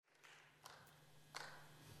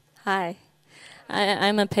Hi,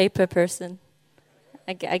 I'm a paper person.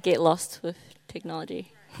 I get lost with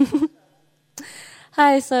technology.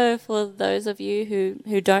 Hi, so for those of you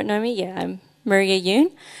who don't know me, I'm Maria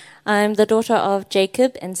Yoon. I'm the daughter of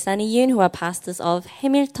Jacob and Sunny Yoon, who are pastors of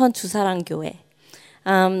Hamilton Jusaran Gyoe.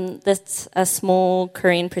 That's a small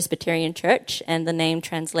Korean Presbyterian church, and the name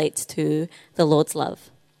translates to the Lord's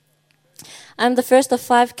love. I'm the first of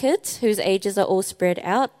 5 kids whose ages are all spread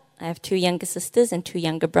out. I have 2 younger sisters and 2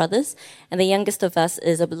 younger brothers, and the youngest of us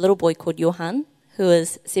is a little boy called Johan, who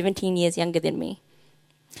is 17 years younger than me.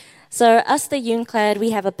 So us, the Yoonclad,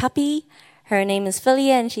 we have a puppy. Her name is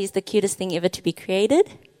Philia, and she's the cutest thing ever to be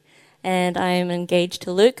created. And I am engaged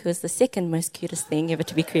to Luke, who is the second most cutest thing ever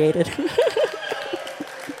to be created.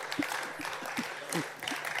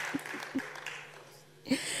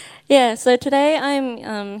 Yeah, so today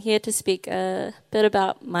I'm here to speak a bit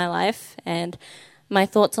about my life and my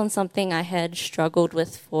thoughts on something I had struggled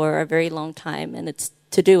with for a very long time, and it's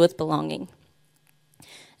to do with belonging.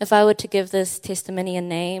 If I were to give this testimony a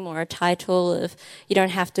name or a title, if you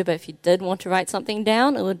don't have to, but if you did want to write something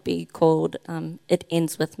down, it would be called It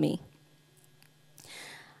Ends With Me.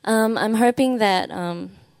 I'm hoping that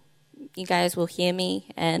you guys will hear me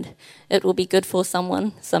and it will be good for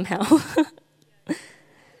someone somehow.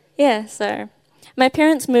 Yeah, so my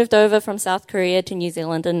parents moved over from South Korea to New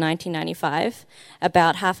Zealand in 1995,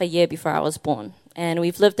 about half a year before I was born. And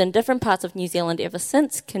we've lived in different parts of New Zealand ever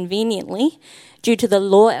since, conveniently. Due to the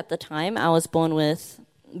law at the time, I was born with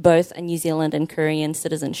both a New Zealand and Korean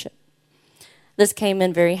citizenship. This came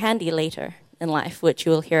in very handy later in life, which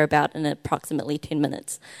you will hear about in approximately 10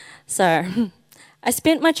 minutes. So I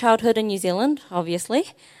spent my childhood in New Zealand,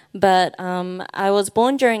 obviously, but I was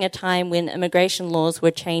born during a time when immigration laws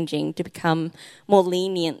were changing to become more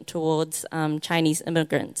lenient towards Chinese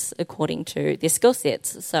immigrants according to their skill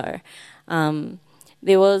sets. So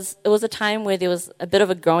it was a time where there was a bit of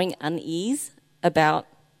a growing unease about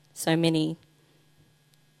so many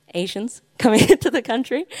Asians coming into the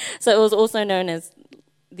country. So it was also known as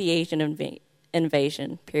the Asian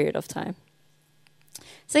invasion period of time.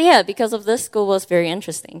 So yeah, because of this, school was very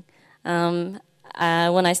interesting.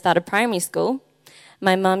 When I started primary school,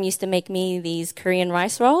 my mum used to make me these Korean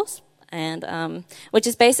rice rolls, and which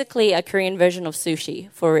is basically a Korean version of sushi,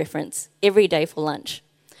 for reference, every day for lunch,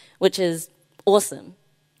 which is awesome,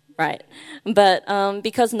 right? But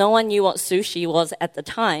because no one knew what sushi was at the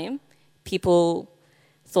time, people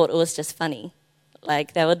thought it was just funny.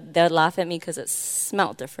 Like they would laugh at me because it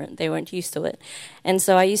smelled different. They weren't used to it. And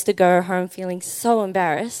so I used to go home feeling so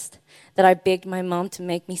embarrassed that I begged my mom to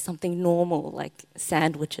make me something normal, like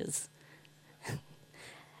sandwiches.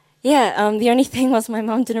 The only thing was my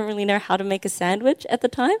mom didn't really know how to make a sandwich at the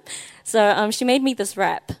time. So she made me this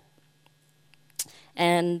wrap.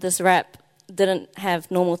 And this wrap didn't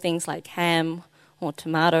have normal things like ham or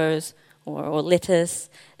tomatoes or lettuce.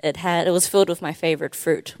 It was filled with my favorite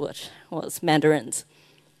fruit, which was mandarins.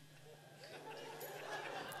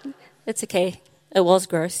 It's okay. It was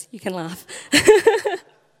gross. You can laugh.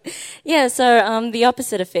 Yeah, so the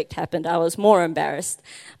opposite effect happened. I was more embarrassed.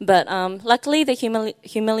 But luckily, the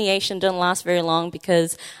humiliation didn't last very long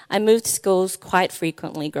because I moved schools quite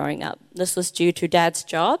frequently growing up. This was due to Dad's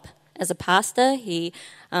job as a pastor. He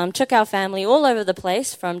took our family all over the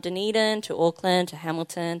place, from Dunedin to Auckland to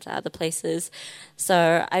Hamilton to other places.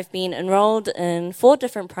 So I've been enrolled in 4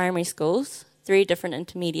 different primary schools, 3 different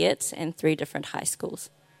intermediates, and 3 different high schools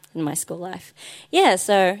in my school life. Yeah,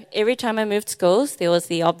 so every time I moved schools, there was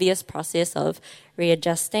the obvious process of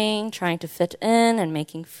readjusting, trying to fit in, and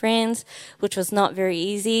making friends, which was not very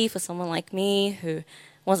easy for someone like me who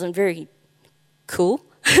wasn't very cool.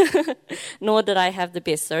 Nor did I have the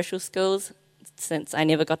best social skills, since I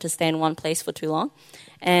never got to stay in one place for too long,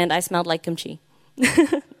 and I smelled like kimchi.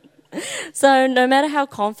 So no matter how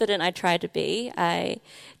confident I tried to be, I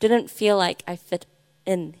didn't feel like I fit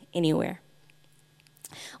in anywhere.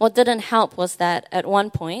 What didn't help was that at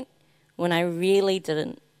one point, when I really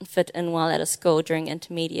didn't fit in well at a school during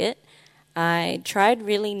intermediate, I tried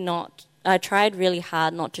really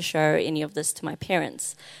hard not to show any of this to my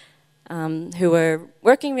parents, who were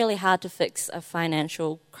working really hard to fix a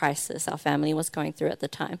financial crisis our family was going through at the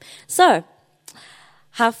time. So,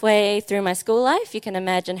 halfway through my school life, you can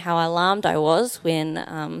imagine how alarmed I was when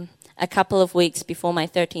a couple of weeks before my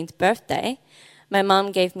 13th birthday, my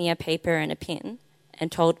mum gave me a paper and a pen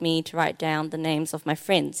and told me to write down the names of my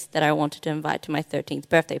friends that I wanted to invite to my 13th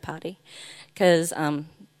birthday party, because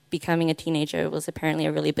becoming a teenager was apparently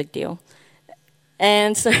a really big deal.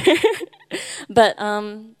 And so, but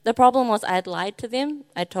the problem was I had lied to them.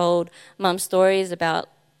 I told Mum stories about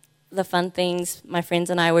the fun things my friends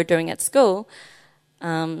and I were doing at school,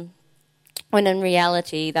 when in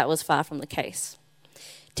reality that was far from the case.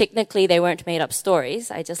 Technically, they weren't made up stories.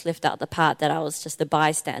 I just left out the part that I was just a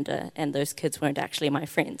bystander and those kids weren't actually my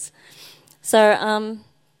friends. So,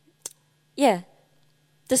 yeah.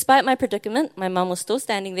 Despite my predicament, my mum was still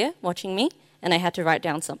standing there watching me, and I had to write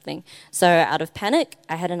down something. So out of panic,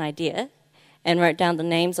 I had an idea and wrote down the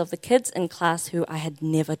names of the kids in class who I had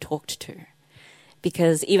never talked to.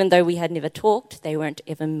 Because even though we had never talked, they weren't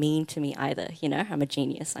ever mean to me either. You know, I'm a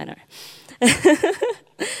genius, I know.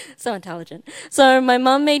 So intelligent. So my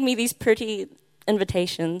mum made me these pretty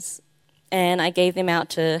invitations, and I gave them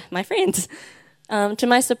out to my friends. To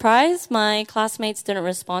my surprise, my classmates didn't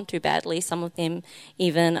respond too badly. Some of them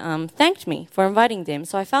even thanked me for inviting them,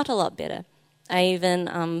 so I felt a lot better. I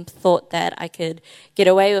even thought that I could get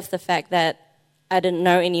away with the fact that I didn't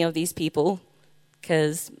know any of these people,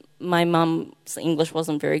 because my mum's English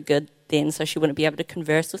wasn't very good then, so she wouldn't be able to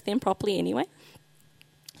converse with them properly anyway.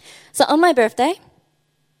 So on my birthday,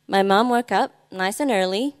 my mum woke up nice and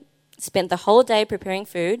early, spent the whole day preparing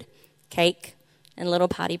food, cake, and little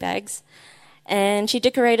party bags. And she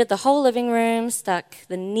decorated the whole living room, stuck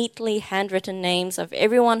the neatly handwritten names of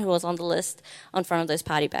everyone who was on the list on front of those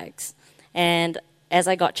party bags. And as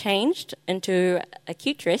I got changed into a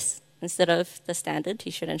cute dress instead of the standard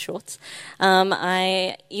t-shirt and shorts,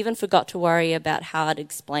 I even forgot to worry about how I'd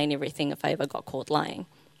explain everything if I ever got caught lying.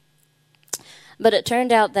 But it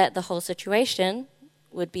turned out that the whole situation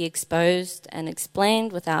would be exposed and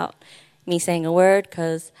explained without me saying a word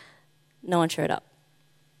because no one showed up.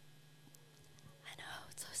 I know,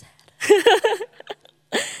 it's so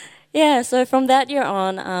sad. Yeah, so from that year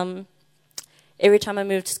on, every time I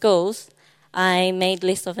moved schools, I made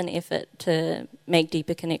less of an effort to make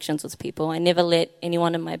deeper connections with people. I never let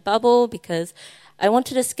anyone in my bubble because I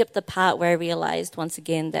wanted to skip the part where I realized once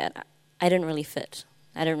again that I didn't really fit.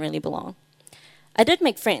 I didn't really belong. I did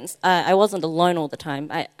make friends. I wasn't alone all the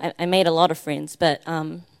time. I made a lot of friends, but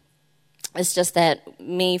it's just that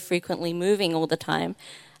me frequently moving all the time,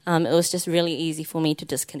 it was just really easy for me to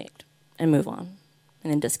disconnect and move on,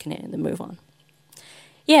 and then disconnect and then move on.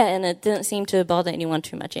 Yeah, and it didn't seem to bother anyone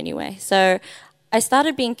too much anyway. So I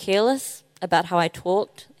started being careless about how I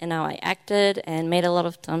talked and how I acted and made a lot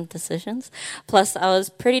of dumb decisions. Plus, I was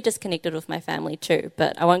pretty disconnected with my family too,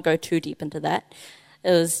 but I won't go too deep into that.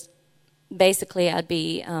 It was basically,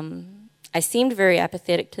 I seemed very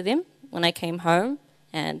apathetic to them when I came home,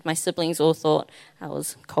 and my siblings all thought I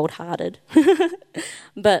was cold-hearted.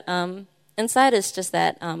 But inside it's just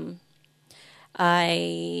that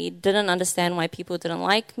I didn't understand why people didn't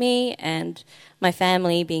like me, and my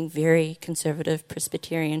family, being very conservative,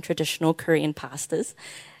 Presbyterian, traditional Korean pastors,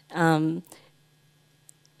 I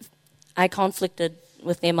conflicted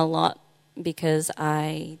with them a lot because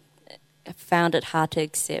I found it hard to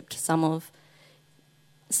accept some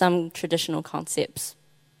traditional concepts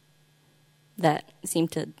that seem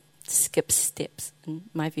to skip steps in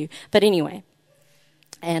my view. But anyway,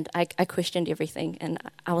 and I questioned everything, and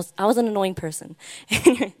I was an annoying person.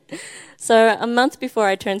 So a month before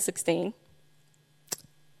I turned 16,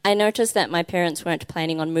 I noticed that my parents weren't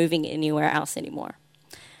planning on moving anywhere else anymore.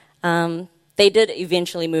 They did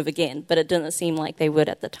eventually move again, but it didn't seem like they would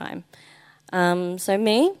at the time. So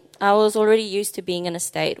I was already used to being in a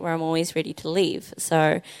state where I'm always ready to leave.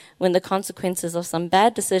 So when the consequences of some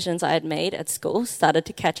bad decisions I had made at school started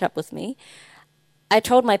to catch up with me, I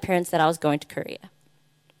told my parents that I was going to Korea.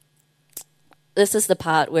 This is the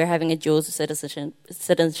part where having a dual citizenship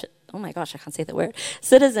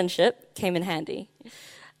came in handy.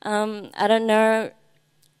 I don't know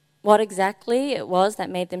what exactly it was that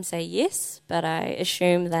made them say yes, but I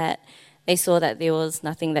assume that they saw that there was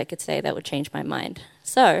nothing they could say that would change my mind.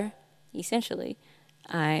 So, essentially,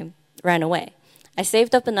 I ran away. I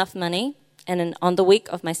saved up enough money, and on the week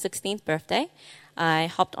of my 16th birthday, I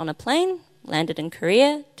hopped on a plane, landed in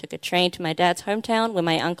Korea, took a train to my dad's hometown where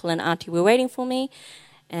my uncle and auntie were waiting for me,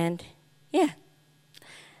 and yeah.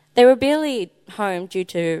 They were barely home due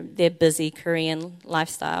to their busy Korean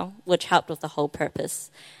lifestyle, which helped with the whole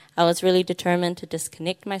purpose. I was really determined to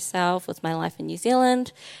disconnect myself with my life in New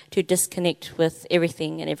Zealand, to disconnect with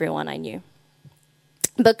everything and everyone I knew.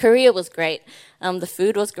 But Korea was great. The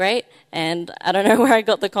food was great, and I don't know where I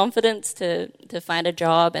got the confidence to find a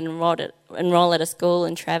job and enroll at a school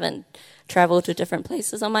and travel to different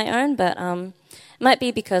places on my own, but it might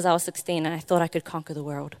be because I was 16 and I thought I could conquer the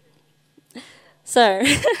world. So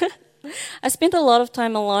I spent a lot of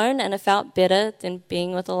time alone, and it felt better than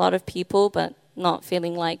being with a lot of people, but not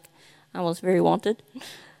feeling like I was very wanted.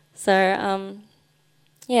 So,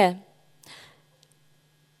 yeah.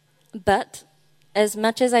 But as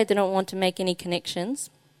much as I didn't want to make any connections,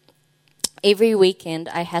 every weekend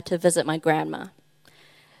I had to visit my grandma.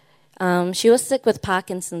 She was sick with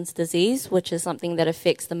Parkinson's disease, which is something that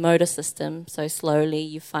affects the motor system, so slowly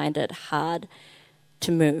you find it hard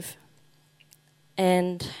to move.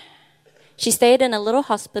 And she stayed in a little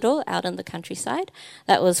hospital out in the countryside.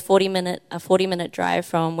 That was a 40-minute drive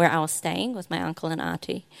from where I was staying with my uncle and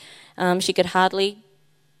auntie. She could hardly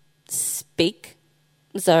speak,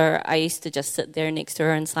 so I used to just sit there next to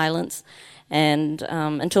her in silence and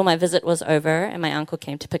until my visit was over and my uncle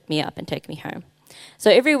came to pick me up and take me home.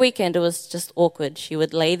 So every weekend it was just awkward. She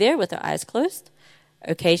would lay there with her eyes closed,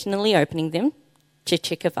 occasionally opening them to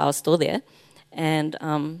check if I was still there. And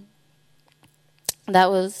that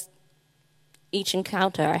was each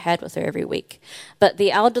encounter I had with her every week. But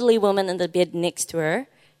the elderly woman in the bed next to her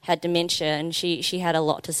had dementia, and she had a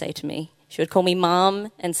lot to say to me. She would call me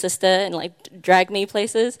mom and sister and like drag me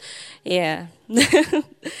places. Yeah.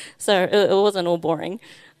 So it wasn't all boring.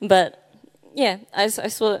 But yeah, I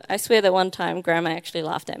swear that one time Grandma actually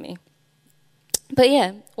laughed at me. But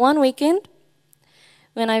yeah, one weekend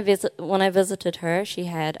when I visited her, she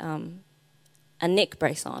had a neck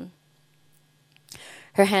brace on.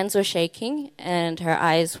 Her hands were shaking and her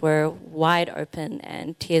eyes were wide open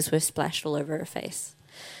and tears were splashed all over her face.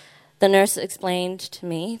 The nurse explained to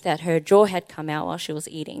me that her jaw had come out while she was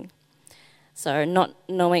eating. So not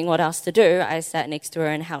knowing what else to do, I sat next to her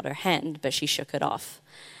and held her hand, but she shook it off.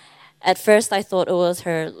 At first, I thought it was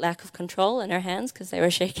her lack of control in her hands because they were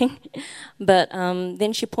shaking. But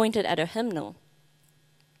then she pointed at her hymnal.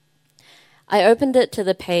 I opened it to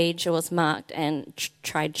the page it was marked and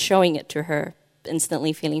tried showing it to her,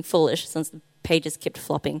 instantly feeling foolish since the pages kept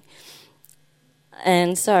flopping.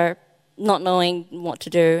 And so, not knowing what to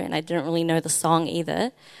do, and I didn't really know the song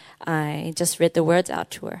either, I just read the words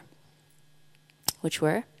out to her, which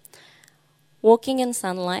were, "Walking in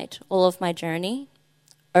sunlight all of my journey,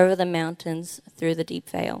 over the mountains, through the deep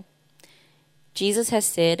vale. Jesus has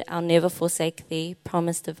said, I'll never forsake thee,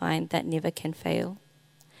 promise divine that never can fail.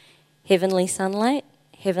 Heavenly sunlight,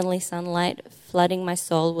 flooding my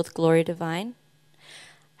soul with glory divine.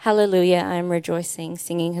 Hallelujah, I am rejoicing,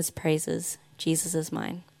 singing his praises, Jesus is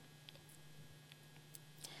mine."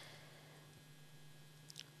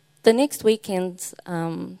 The next weeks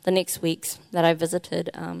that I visited,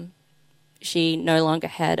 she no longer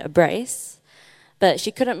had a brace, but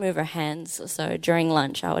she couldn't move her hands, so during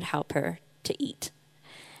lunch I would help her to eat.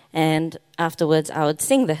 And afterwards I would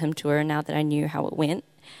sing the hymn to her now that I knew how it went,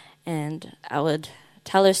 and I would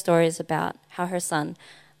tell her stories about how her son,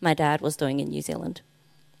 my dad, was doing in New Zealand.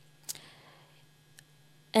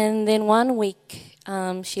 And then one week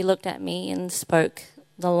she looked at me and spoke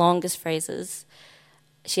the longest phrases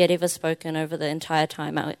she had ever spoken over the entire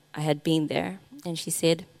time I had been there. And she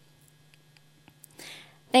said,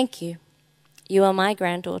 "Thank you. You are my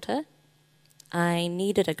granddaughter. I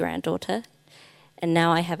needed a granddaughter, and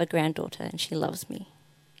now I have a granddaughter, and she loves me."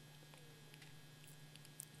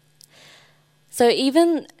 So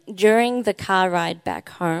even during the car ride back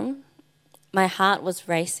home, my heart was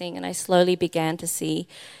racing, and I slowly began to see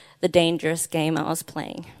the dangerous game I was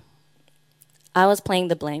playing. I was playing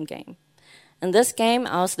the blame game. In this game,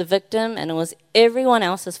 I was the victim, and it was everyone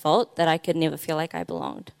else's fault that I could never feel like I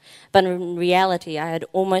belonged. But in reality, I had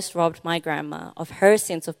almost robbed my grandma of her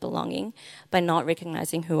sense of belonging by not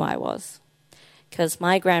recognizing who I was. Because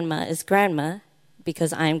my grandma is grandma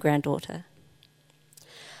because I am granddaughter.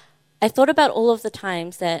 I thought about all of the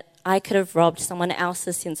times that I could have robbed someone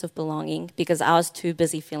else's sense of belonging because I was too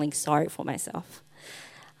busy feeling sorry for myself.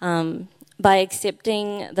 By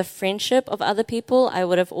accepting the friendship of other people, I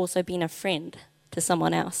would have also been a friend to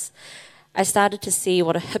someone else. I started to see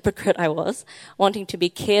what a hypocrite I was, wanting to be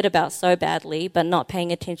cared about so badly, but not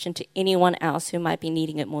paying attention to anyone else who might be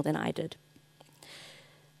needing it more than I did.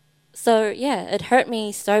 So, yeah, it hurt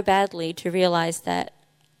me so badly to realize that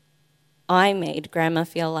I made Grandma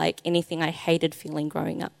feel like anything I hated feeling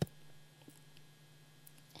growing up.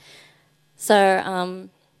 So,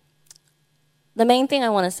 the main thing I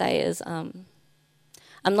want to say is I'm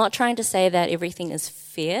not trying to say that everything is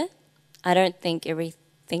fair. I don't think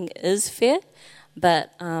everything is fair,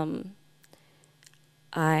 but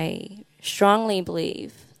I strongly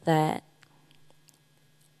believe that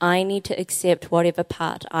I need to accept whatever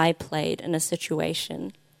part I played in a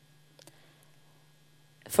situation.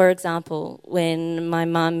 For example, when my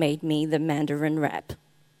mum made me the Mandarin wrap,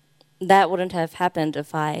 that wouldn't have happened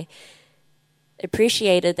if I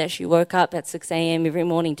appreciated that she woke up at 6 a.m. every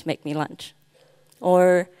morning to make me lunch.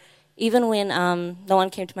 Or even when no one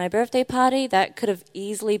came to my birthday party, that could have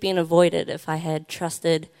easily been avoided if I had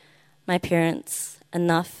trusted my parents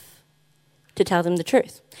enough to tell them the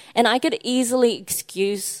truth. And I could easily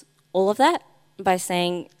excuse all of that by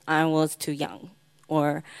saying I was too young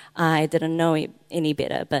or I didn't know any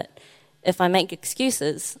better. But if I make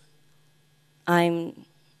excuses, I'm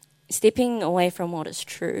stepping away from what is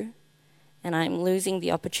true, and I'm losing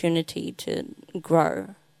the opportunity to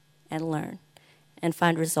grow and learn and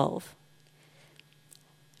find resolve.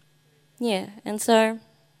 Yeah, and so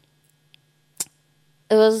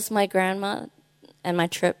it was my grandma and my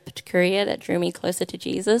trip to Korea that drew me closer to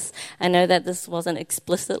Jesus. I know that this wasn't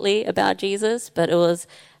explicitly about Jesus, but it was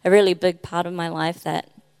a really big part of my life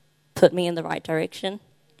that put me in the right direction.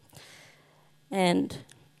 And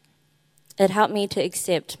it helped me to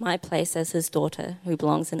accept my place as his daughter who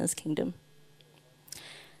belongs in his kingdom.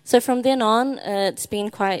 So from then on, it's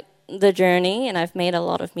been quite the journey, and I've made a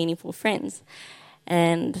lot of meaningful friends.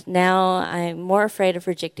 And now I'm more afraid of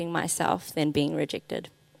rejecting myself than being rejected.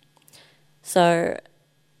 So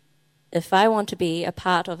if I want to be a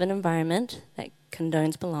part of an environment that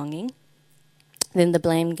condones belonging, then the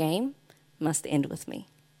blame game must end with me.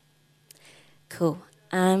 Cool.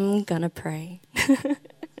 I'm gonna pray.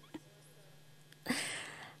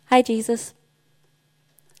 Hi, Jesus.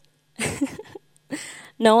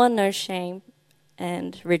 No one knows shame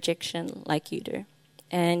and rejection like you do.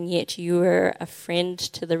 And yet you are a friend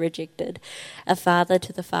to the rejected, a father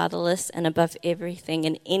to the fatherless, and above everything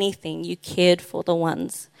and anything, you cared for the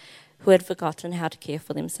ones who had forgotten how to care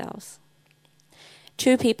for themselves.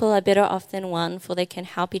 Two people are better off than one, for they can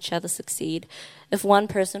help each other succeed. If one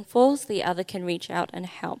person falls, the other can reach out and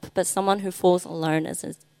help, but someone who falls alone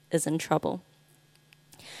is in trouble.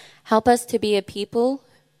 Help us to be a people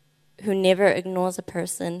who never ignores a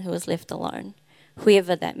person who is left alone,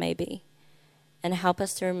 whoever that may be. And help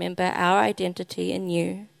us to remember our identity in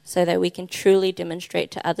you so that we can truly demonstrate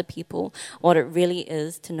to other people what it really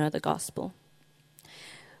is to know the gospel.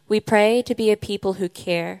 We pray to be a people who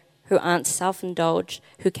care, who aren't self-indulged,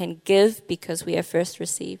 who can give because we have first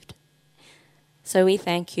received. So we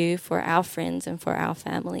thank you for our friends and for our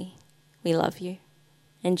family. We love you.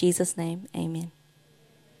 In Jesus' name, amen.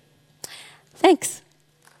 Thanks.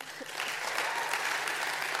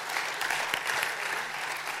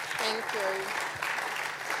 Thank you.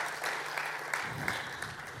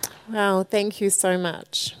 Wow, thank you so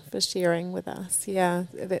much for sharing with us. Yeah,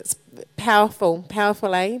 that's powerful,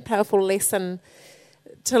 Powerful lesson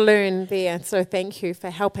to learn there. So thank you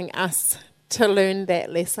for helping us to learn that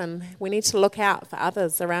lesson. We need to look out for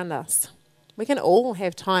others around us. We can all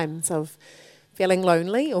have times of feeling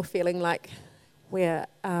lonely or feeling like we're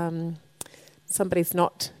somebody's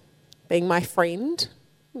not being my friend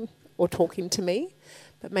or talking to me,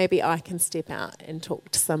 but maybe I can step out and talk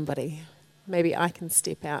to somebody. Maybe I can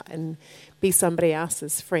step out and be somebody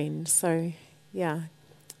else's friend. So, yeah,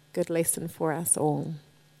 good lesson for us all.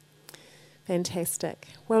 Fantastic.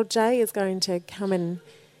 Well, Jay is going to come and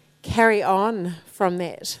carry on from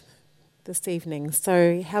that this evening.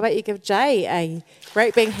 So how about you give Jay a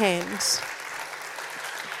great big hand.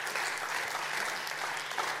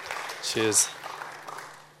 Cheers.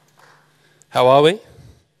 How are we?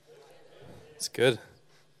 It's good.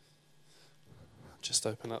 Just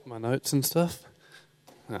open up my notes and stuff.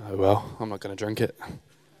 Oh well, I'm not going to drink it. I'm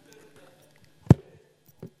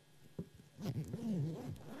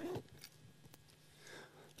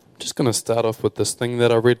just going to start off with this thing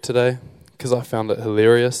that I read today because I found it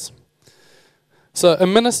hilarious. So a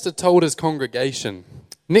minister told his congregation,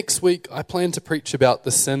 "Next week I plan to preach about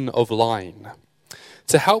the sin of lying.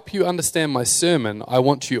 To help you understand my sermon, I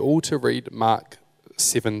want you all to read Mark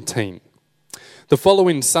 17. The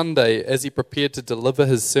following Sunday, as he prepared to deliver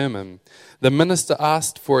his sermon, the minister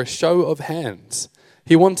asked for a show of hands.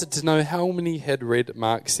 He wanted to know how many had read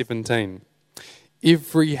Mark 17.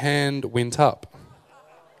 Every hand went up.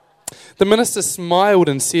 The minister smiled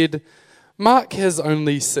and said, "Mark has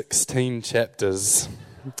only 16 chapters.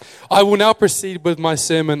 I will now proceed with my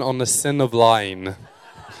sermon on the sin of lying."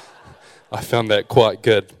 I found that quite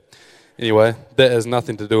good. Anyway, that has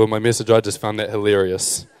nothing to do with my message. I just found that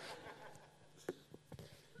hilarious.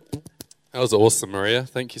 That was awesome, Maria.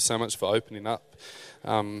 Thank you so much for opening up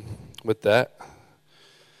with that.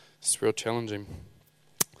 It's real challenging.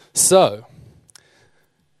 So,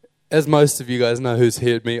 as most of you guys know who's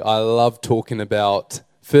heard me, I love talking about,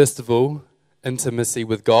 first of all, intimacy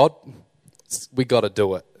with God. We got to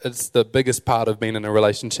do it. It's the biggest part of being in a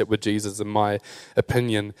relationship with Jesus, in my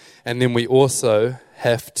opinion. And then we also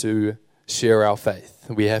have to share our faith.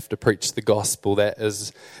 We have to preach the gospel. That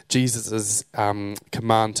is Jesus'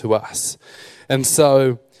 command to us. And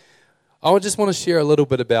so I just want to share a little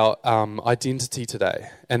bit about identity today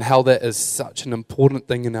and how that is such an important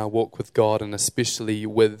thing in our walk with God, and especially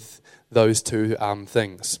with those two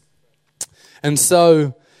things. And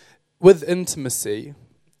so with intimacy,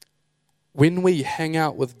 when we hang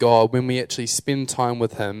out with God, when we actually spend time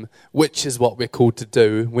with Him, which is what we're called to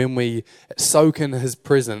do, when we soak in His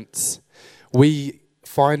presence, we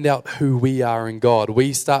find out who we are in God.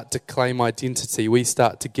 We start to claim identity. We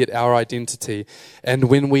start to get our identity. And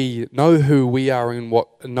when we know who we are and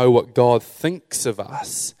know what God thinks of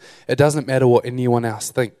us, it doesn't matter what anyone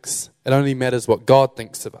else thinks. It only matters what God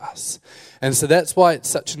thinks of us. And so that's why it's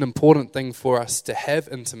such an important thing for us to have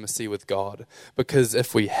intimacy with God. Because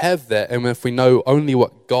if we have that, and if we know only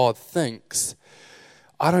what God thinks,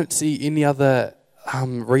 I don't see any other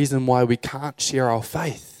reason why we can't share our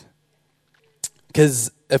faith.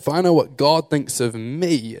 Because if I know what God thinks of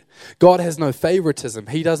me, God has no favoritism.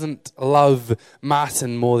 He doesn't love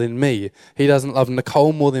Martin more than me. He doesn't love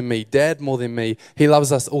Nicole more than me, Dad more than me. He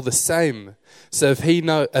loves us all the same. So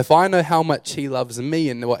if I know how much He loves me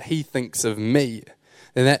and what He thinks of me,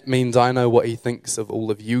 then that means I know what He thinks of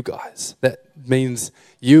all of you guys. That means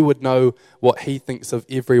you would know what He thinks of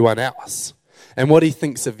everyone else. And what He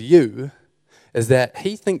thinks of you is that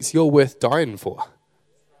He thinks you're worth dying for.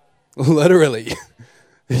 Literally.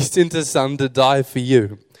 He sent His Son to die for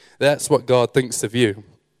you. That's what God thinks of you.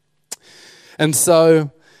 And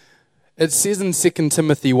so it says in 2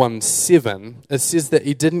 Timothy 1:7, it says that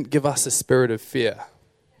He didn't give us a spirit of fear.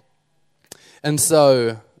 And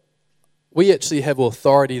so we actually have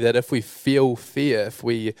authority that if we feel fear,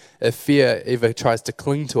 if fear ever tries to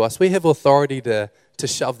cling to us, we have authority to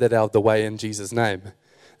shove that out of the way in Jesus' name.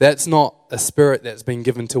 That's not a spirit that's been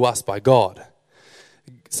given to us by God.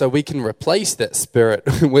 So we can replace that spirit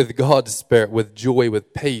with God's spirit, with joy,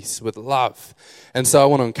 with peace, with love. And so I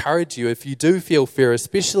want to encourage you, if you do feel fear,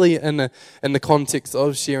 especially in the context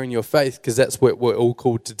of sharing your faith, because that's what we're all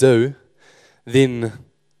called to do, then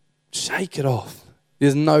shake it off.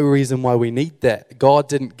 There's no reason why we need that. God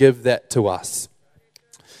didn't give that to us.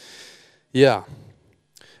 Yeah.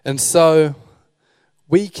 And so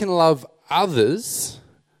we can love others,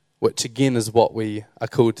 which again is what we are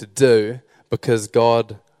called to do, because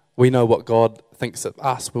we know what God thinks of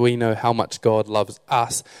us. We know how much God loves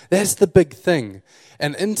us. That's the big thing.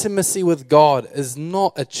 And intimacy with God is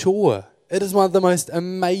not a chore. It is one of the most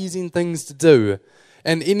amazing things to do.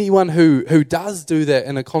 And anyone who does do that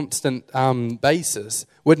in a constant basis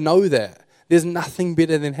would know that. There's nothing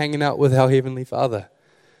better than hanging out with our Heavenly Father.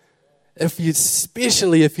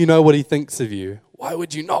 Especially if you know what He thinks of you. Why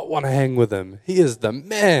would you not want to hang with Him? He is the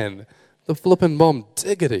man. The flippin' bomb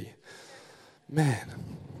diggity. Man.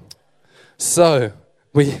 So,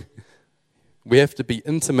 we have to be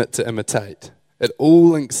intimate to imitate. It all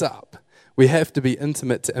links up. We have to be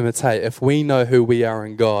intimate to imitate. If we know who we are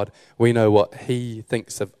in God, we know what He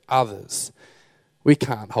thinks of others. We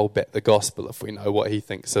can't hold back the gospel if we know what He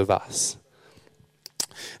thinks of us.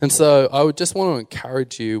 And so I would just want to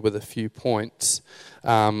encourage you with a few points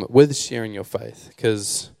with sharing your faith,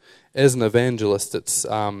 because as an evangelist, it's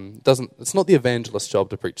not the evangelist's job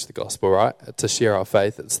to preach the gospel, right? To share our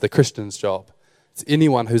faith. It's the Christian's job. It's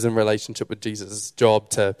anyone who's in relationship with Jesus' job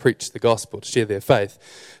to preach the gospel, to share their faith.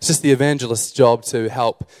 It's just the evangelist's job to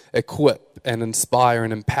help equip and inspire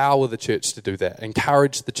and empower the church to do that,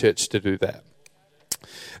 encourage the church to do that.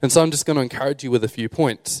 And so I'm just going to encourage you with a few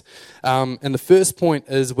points. And the first point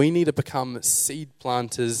is we need to become seed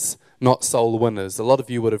planters, not soul winners. A lot of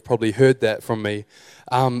you would have probably heard that from me.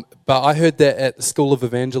 But I heard that at the School of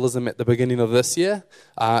Evangelism at the beginning of this year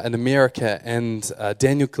in America, and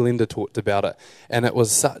Daniel Kalenda talked about it. And it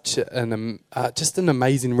was such just an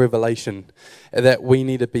amazing revelation that we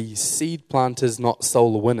need to be seed planters, not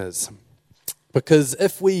soul winners. Because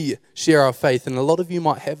if we share our faith, and a lot of you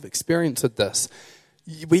might have experience with this,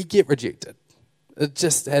 we get rejected.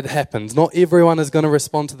 It happens. Not everyone is going to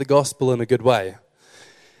respond to the gospel in a good way.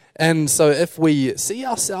 And so if we see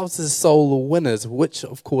ourselves as soul winners, which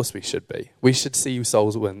of course we should be, we should see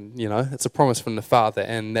souls win, it's a promise from the Father,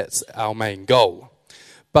 and that's our main goal.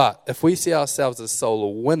 But if we see ourselves as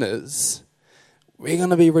soul winners, we're going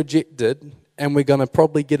to be rejected, and we're going to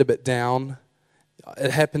probably get a bit down.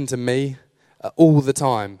 It happened to me all the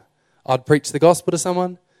time. I'd preach the gospel to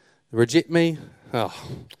someone, reject me,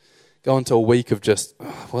 go into a week of just,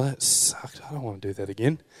 that sucked, I don't want to do that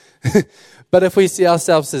again. But if we see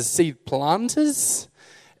ourselves as seed planters,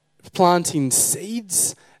 planting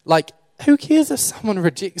seeds, who cares if someone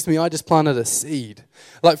rejects me? I just planted a seed.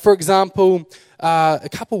 For example, a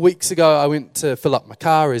couple of weeks ago, I went to fill up my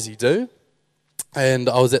car, as you do, and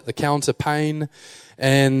I was at the counter paying,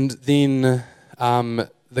 and then I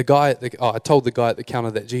told the guy at the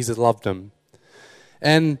counter that Jesus loved him.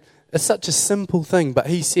 And it's such a simple thing, but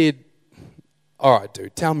he said, all right,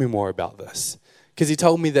 dude, tell me more about this. Because he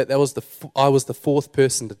told me that I was the fourth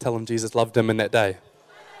person to tell him Jesus loved him in that day.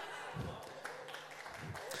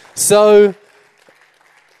 So,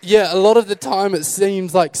 yeah, a lot of the time it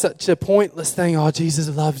seems like such a pointless thing. Oh, Jesus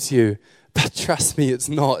loves you. But trust me, it's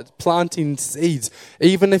not. It's planting seeds.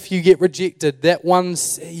 Even if you get rejected, that one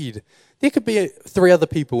seed, there could be 3 other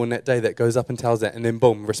people in that day that goes up and tells that, and then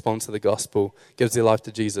boom, responds to the gospel, gives their life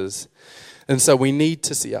to Jesus. And so we need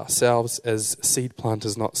to see ourselves as seed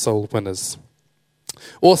planters, not soul winners.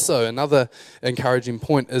 Also, another encouraging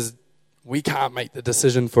point is we can't make the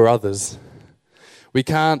decision for others. We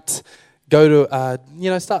can't go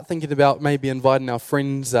to, start thinking about maybe inviting our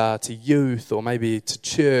friends to youth or maybe to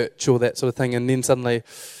church or that sort of thing, and then suddenly,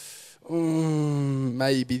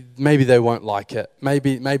 maybe they won't like it.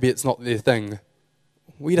 Maybe it's not their thing.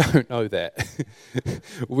 We don't know that.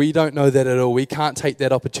 We don't know that at all. We can't take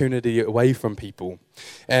that opportunity away from people.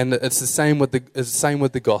 And it's the same with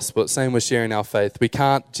the gospel. It's the same with sharing our faith. We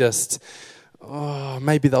can't just,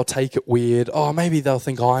 maybe they'll take it weird. Oh, maybe they'll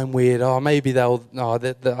think I'm weird. Oh, maybe I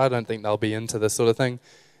don't think they'll be into this sort of thing.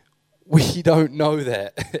 We don't know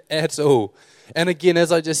that at all. And again,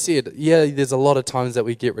 as I just said, yeah, there's a lot of times that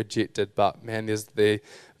we get rejected, but man, there's the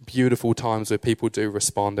beautiful times where people do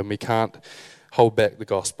respond, and we can't hold back the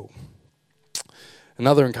gospel.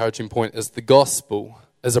 Another encouraging point is the gospel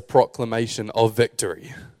is a proclamation of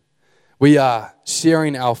victory. We are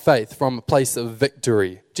sharing our faith from a place of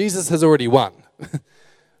victory. Jesus has already won,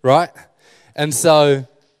 right? And so,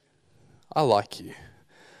 I like you.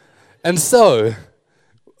 And so,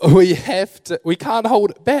 we can't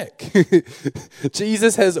hold it back.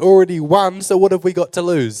 Jesus has already won, so what have we got to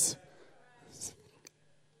lose?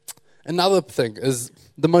 Another thing is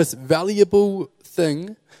the most valuable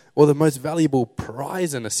thing, or the most valuable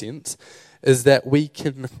prize in a sense, is that we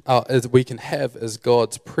can have as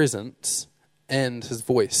God's presence and His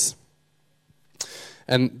voice.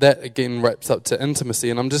 And that again wraps up to intimacy.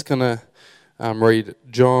 And I'm just going to read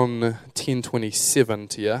John 10:27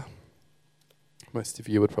 to you. Most of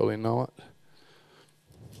you would probably know it.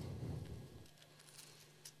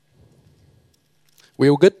 We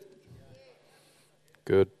all good?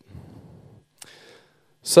 Good.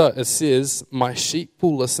 So it says, "My sheep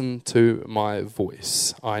will listen to my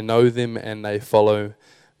voice. I know them and they follow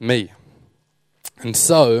me." And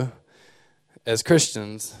so, as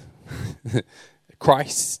Christians,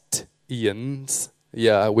 Christians, we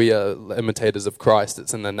are imitators of Christ,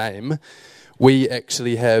 it's in the name. We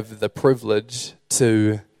actually have the privilege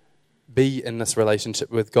to be in this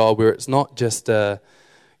relationship with God where it's not just a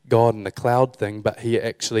God in the cloud thing, but He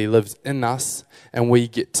actually lives in us, and we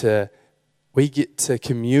get to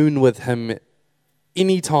commune with Him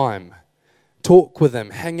anytime, talk with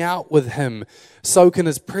Him, hang out with Him, soak in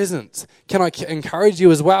His presence. Can I encourage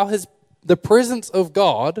you as well? The presence of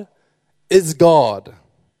God is God.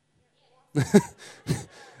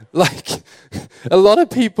 Like, a lot of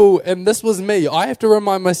people, and this was me, I have to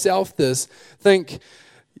remind myself this, think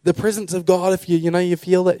the presence of God, if you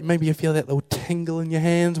feel that, maybe you feel that little tingle in your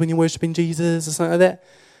hands when you're worshiping Jesus or something like that.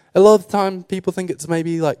 A lot of the time, people think it's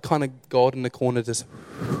maybe like kind of God in the corner just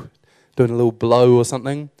doing a little blow or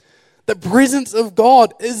something. The presence of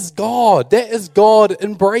God is God. That is God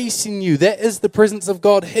embracing you. That is the presence of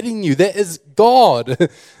God hitting you. That is God.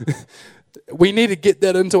 We need to get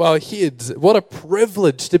that into our heads. What a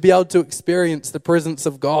privilege to be able to experience the presence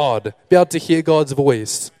of God, be able to hear God's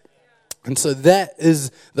voice. And so that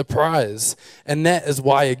is the prize. And that is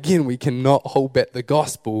why, again, we cannot hold back the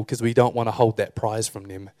gospel, because we don't want to hold that prize from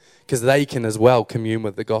them, because they can as well commune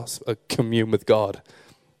with the gospel, commune with God.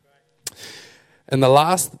 And the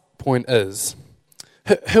last point is,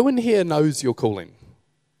 who in here knows your calling?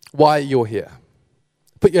 Why you're here?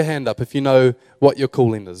 Put your hand up if you know what your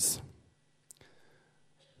calling is.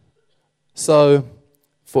 So,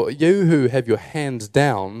 for you who have your hands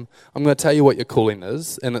down, I'm going to tell you what your calling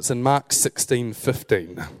is, and it's in Mark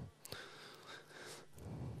 16:15.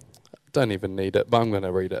 Don't even need it, but I'm going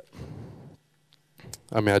to read it.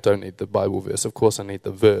 I mean, I don't need the Bible verse. Of course, I need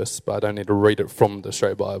the verse, but I don't need to read it from the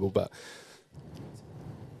straight Bible. But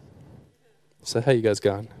so, how you guys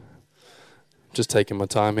going? Just taking my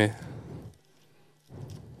time here.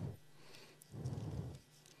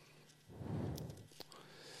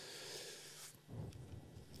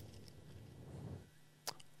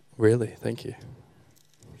 Really? Thank you.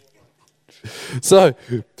 So,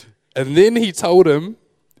 and then he told him,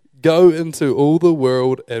 "Go into all the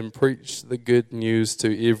world and preach the good news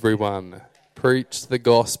to everyone." Preach the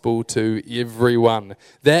gospel to everyone.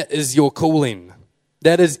 That is your calling.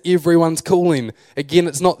 That is everyone's calling. Again,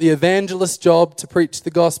 it's not the evangelist's job to preach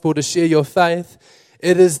the gospel, to share your faith.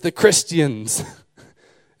 It is the Christians.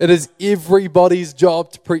 It is everybody's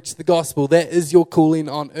job to preach the gospel. That is your calling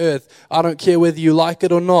on earth. I don't care whether you like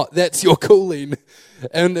it or not. That's your calling.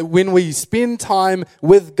 And when we spend time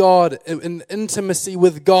with God, in intimacy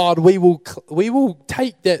with God, we will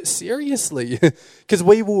take that seriously because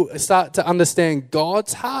we will start to understand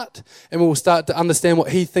God's heart, and we'll start to understand what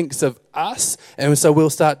He thinks of us, and so we'll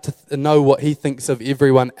start to know what He thinks of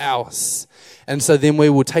everyone else. And so then we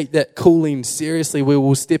will take that calling seriously. We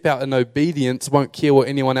will step out in obedience, won't care what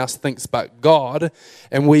anyone else thinks but God,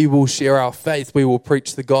 and we will share our faith. We will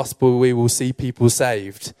preach the gospel. We will see people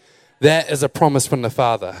saved. That is a promise from the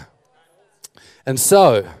Father. And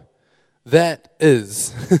so, that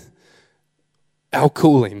is our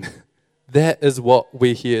calling. That is what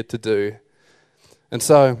we're here to do. And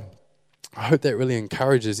so, I hope that really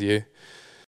encourages you.